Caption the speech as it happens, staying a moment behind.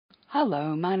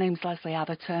Hello, my name's Lesley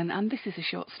Atherton and this is a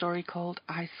short story called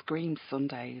Ice Cream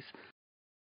Sundays.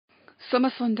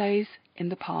 Summer Sundays in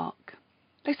the park.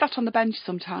 They sat on the bench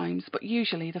sometimes, but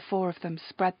usually the four of them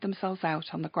spread themselves out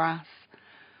on the grass.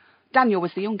 Daniel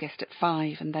was the youngest at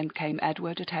 5, and then came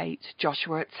Edward at 8,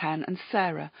 Joshua at 10 and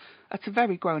Sarah at a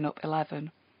very grown-up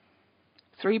 11.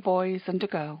 3 boys and a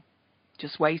girl,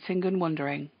 just waiting and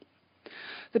wondering.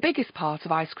 The biggest part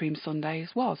of Ice Cream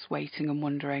Sundays was waiting and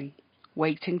wondering.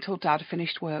 Waiting till Dad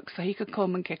finished work so he could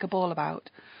come and kick a ball about.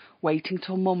 Waiting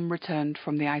till Mum returned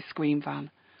from the ice cream van.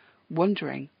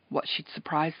 Wondering what she'd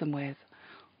surprise them with.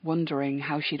 Wondering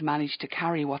how she'd manage to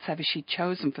carry whatever she'd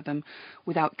chosen for them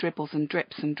without dribbles and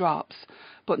drips and drops,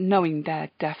 but knowing there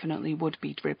definitely would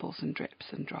be dribbles and drips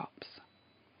and drops.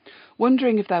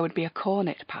 Wondering if there would be a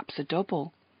cornet, perhaps a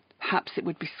double. Perhaps it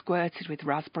would be squirted with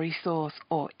raspberry sauce,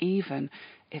 or even,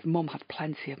 if Mum had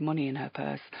plenty of money in her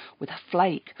purse, with a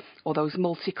flake, or those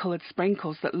multicoloured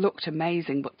sprinkles that looked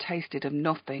amazing but tasted of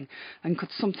nothing and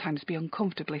could sometimes be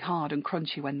uncomfortably hard and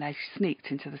crunchy when they sneaked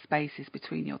into the spaces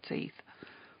between your teeth.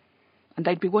 And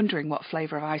they'd be wondering what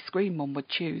flavour of ice cream Mum would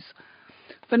choose.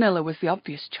 Vanilla was the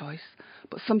obvious choice,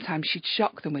 but sometimes she'd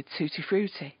shock them with Tutti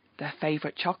Frutti, their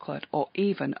favourite chocolate, or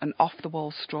even an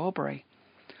off-the-wall strawberry.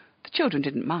 The children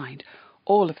didn't mind.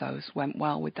 All of those went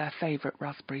well with their favourite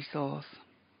raspberry sauce.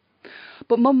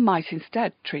 But Mum might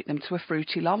instead treat them to a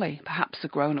fruity lolly, perhaps a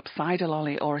grown-up cider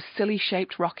lolly or a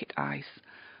silly-shaped rocket ice.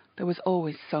 There was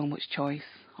always so much choice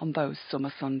on those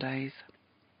summer Sundays.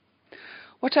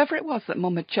 Whatever it was that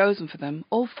Mum had chosen for them,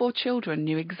 all 4 children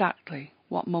knew exactly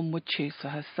what Mum would choose for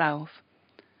herself.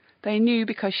 They knew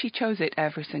because she chose it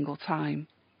every single time.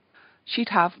 She'd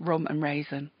have rum and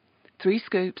raisin. 3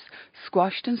 scoops,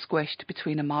 squashed and squished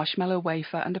between a marshmallow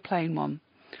wafer and a plain one.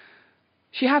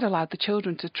 She had allowed the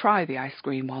children to try the ice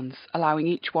cream ones, allowing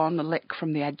each one a lick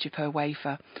from the edge of her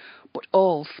wafer, but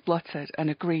all spluttered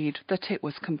and agreed that it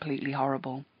was completely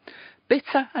horrible.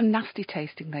 Bitter and nasty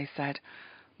tasting, they said.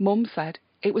 Mum said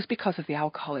it was because of the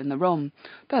alcohol in the rum,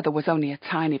 though there was only a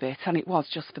tiny bit, and it was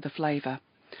just for the flavour.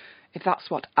 If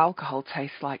that's what alcohol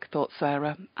tastes like, thought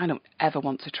Sarah, I don't ever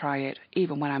want to try it,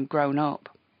 even when I'm grown up.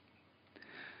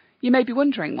 You may be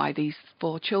wondering why these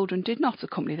 4 children did not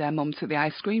accompany their mum to the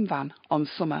ice cream van on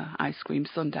summer ice cream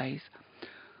Sundays.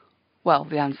 Well,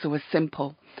 the answer was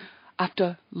simple.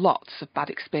 After lots of bad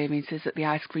experiences at the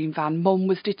ice cream van, Mum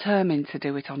was determined to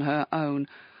do it on her own.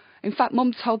 In fact,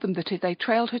 Mum told them that if they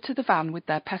trailed her to the van with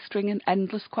their pestering and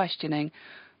endless questioning,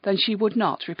 then she would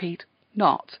not, repeat,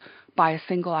 not, buy a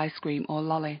single ice cream or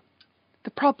lolly. The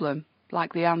problem,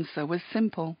 like the answer, was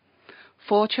simple.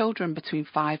 4 children between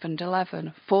 5 and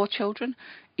 11, 4 children,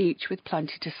 each with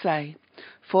plenty to say.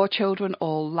 4 children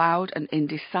all loud and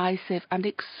indecisive and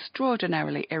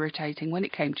extraordinarily irritating when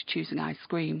it came to choosing ice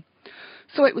cream.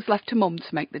 So it was left to Mum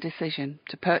to make the decision,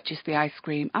 to purchase the ice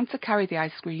cream and to carry the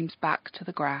ice creams back to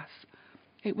the grass.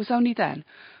 It was only then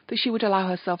that she would allow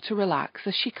herself to relax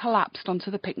as she collapsed onto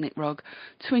the picnic rug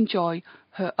to enjoy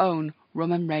her own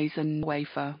rum and raisin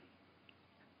wafer.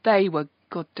 They were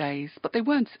good days, but they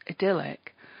weren't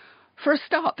idyllic. For a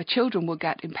start, the children would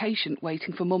get impatient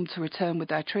waiting for Mum to return with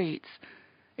their treats.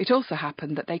 It also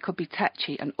happened that they could be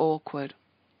tetchy and awkward.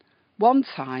 One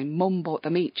time, Mum bought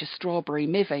them each a strawberry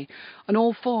mivvy, and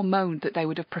all 4 moaned that they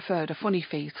would have preferred a funny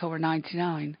feet or a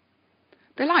 99.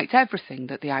 They liked everything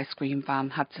that the ice cream van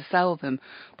had to sell them,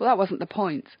 but that wasn't the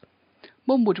point.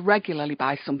 Mum would regularly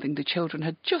buy something the children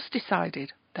had just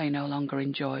decided they no longer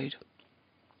enjoyed.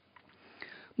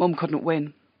 Mum couldn't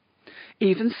win.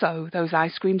 Even so, those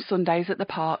ice cream Sundays at the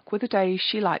park were the days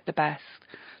she liked the best.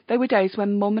 They were days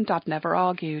when Mum and Dad never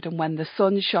argued, and when the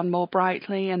sun shone more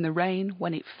brightly and the rain,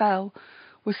 when it fell,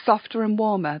 was softer and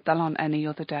warmer than on any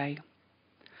other day.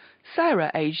 Sarah,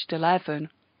 aged 11,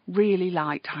 really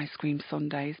liked ice cream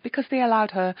Sundays because they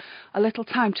allowed her a little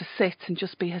time to sit and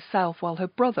just be herself, while her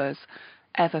brothers,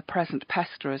 ever-present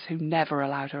pesterers who never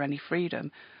allowed her any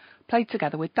freedom, played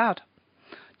together with Dad.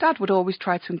 Dad would always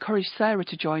try to encourage Sarah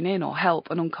to join in or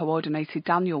help an uncoordinated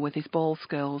Daniel with his ball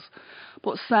skills,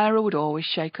 but Sarah would always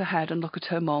shake her head and look at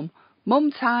her mum.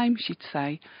 Mum time, she'd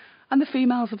say, and the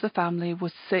females of the family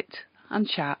would sit and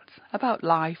chat about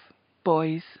life,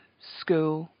 boys,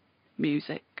 school,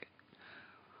 music.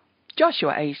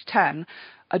 Joshua, aged 10,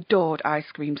 adored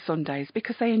ice cream Sundays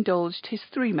because they indulged his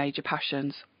 3 major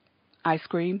passions: ice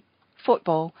cream,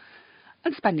 football,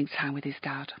 and spending time with his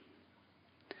dad.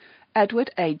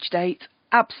 Edward, aged 8,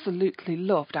 absolutely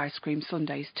loved ice cream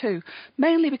Sundays too,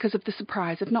 mainly because of the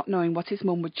surprise of not knowing what his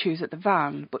mum would choose at the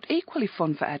van, but equally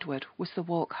fun for Edward was the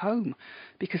walk home,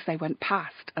 because they went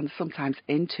past and sometimes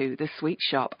into the sweet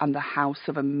shop and the house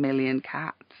of a million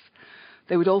cats.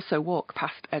 They would also walk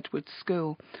past Edward's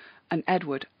school, and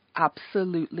Edward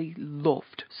absolutely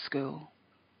loved school.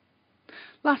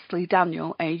 Lastly,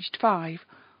 Daniel, aged 5,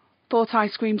 thought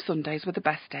ice cream Sundays were the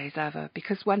best days ever,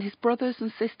 because when his brothers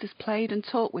and sisters played and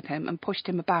talked with him and pushed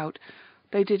him about,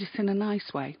 they did it in a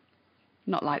nice way,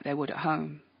 not like they would at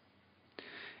home.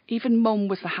 Even Mum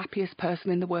was the happiest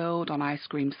person in the world on ice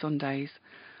cream Sundays.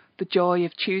 The joy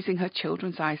of choosing her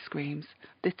children's ice creams,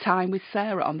 the time with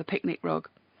Sarah on the picnic rug,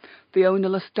 the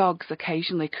ownerless dogs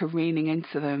occasionally careening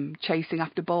into them, chasing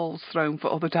after balls thrown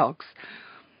for other dogs,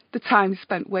 the time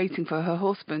spent waiting for her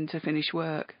husband to finish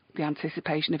work, the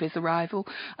anticipation of his arrival,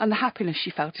 and the happiness she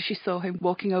felt as she saw him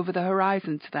walking over the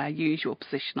horizon to their usual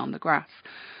position on the grass,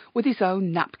 with his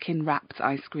own napkin-wrapped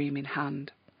ice cream in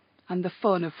hand, and the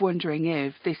fun of wondering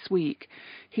if, this week,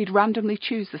 he'd randomly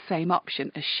choose the same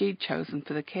option as she'd chosen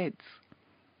for the kids.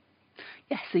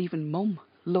 Yes, even Mum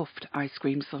loved ice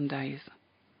cream Sundays.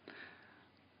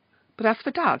 But as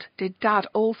for Dad, did Dad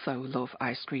also love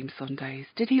ice cream Sundays?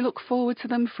 Did he look forward to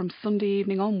them from Sunday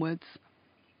evening onwards?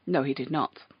 No, he did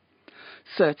not.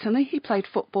 Certainly he played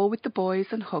football with the boys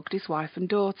and hugged his wife and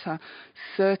daughter.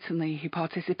 Certainly he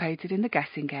participated in the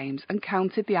guessing games and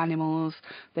counted the animals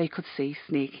they could see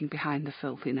sneaking behind the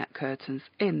filthy net curtains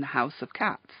in the House of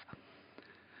Cats.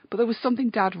 But there was something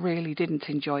Dad really didn't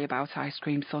enjoy about ice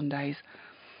cream Sundays.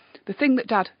 The thing that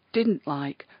Dad didn't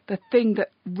like, the thing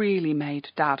that really made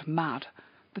Dad mad,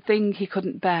 the thing he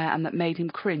couldn't bear and that made him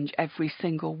cringe every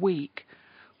single week,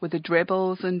 were the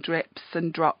dribbles and drips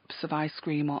and drops of ice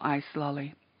cream or ice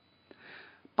lolly.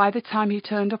 By the time he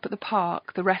turned up at the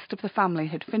park, the rest of the family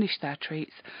had finished their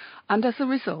treats, and as a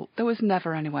result there was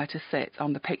never anywhere to sit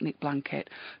on the picnic blanket,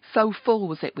 so full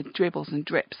was it with dribbles and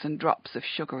drips and drops of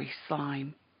sugary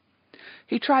slime.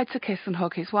 He tried to kiss and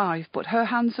hug his wife, but her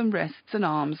hands and wrists and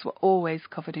arms were always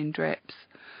covered in drips.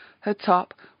 Her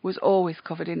top was always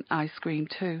covered in ice cream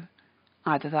too,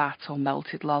 either that or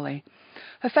melted lolly.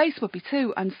 Her face would be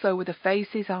too, and so were the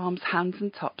faces, arms, hands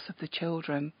and tops of the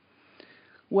children.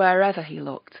 Wherever he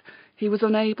looked, he was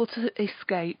unable to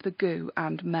escape the goo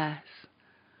and mess.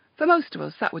 For most of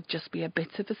us, that would just be a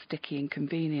bit of a sticky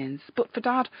inconvenience, but for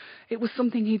Dad, it was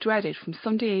something he dreaded from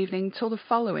Sunday evening till the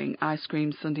following ice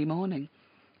cream Sunday morning,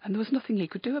 and there was nothing he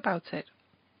could do about it.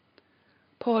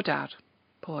 Poor Dad,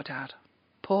 poor Dad,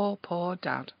 poor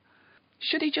Dad.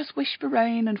 Should he just wish for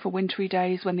rain and for wintry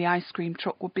days when the ice cream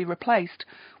truck would be replaced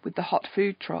with the hot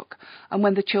food truck, and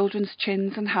when the children's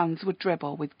chins and hands would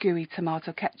dribble with gooey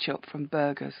tomato ketchup from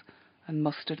burgers and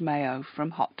mustard mayo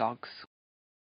from hot dogs?